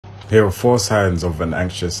Here are 4 signs of an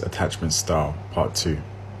anxious attachment style, part 2.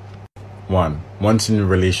 1. Wanting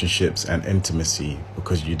relationships and intimacy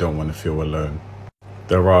because you don't want to feel alone.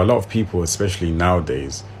 There are a lot of people, especially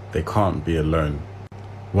nowadays, they can't be alone.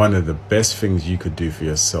 One of the best things you could do for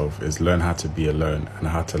yourself is learn how to be alone and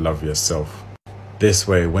how to love yourself. This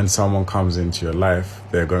way, when someone comes into your life,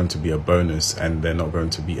 they're going to be a bonus and they're not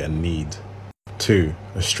going to be a need. 2.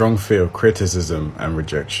 A strong fear of criticism and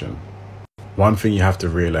rejection. One thing you have to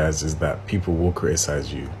realize is that people will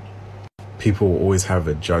criticize you. People will always have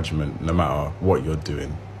a judgment no matter what you're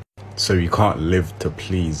doing. So you can't live to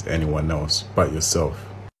please anyone else but yourself.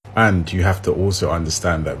 And you have to also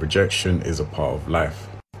understand that rejection is a part of life.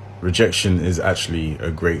 Rejection is actually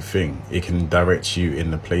a great thing. It can direct you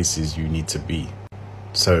in the places you need to be.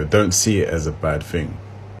 So don't see it as a bad thing.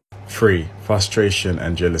 3. Frustration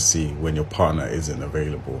and jealousy when your partner isn't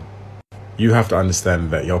available. You have to understand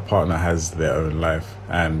that your partner has their own life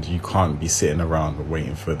and you can't be sitting around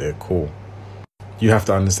waiting for their call. You have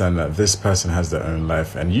to understand that this person has their own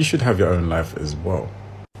life and you should have your own life as well.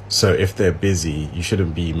 So if they're busy, you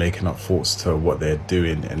shouldn't be making up thoughts to what they're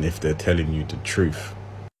doing and if they're telling you the truth.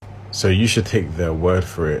 So you should take their word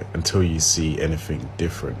for it until you see anything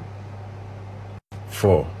different.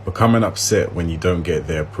 4. Becoming upset when you don't get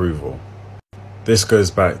their approval. This goes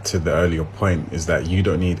back to the earlier point, is that you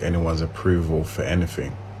don't need anyone's approval for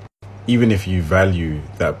anything. Even if you value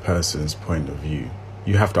that person's point of view,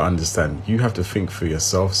 you have to understand you have to think for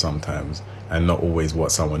yourself sometimes and not always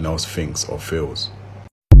what someone else thinks or feels.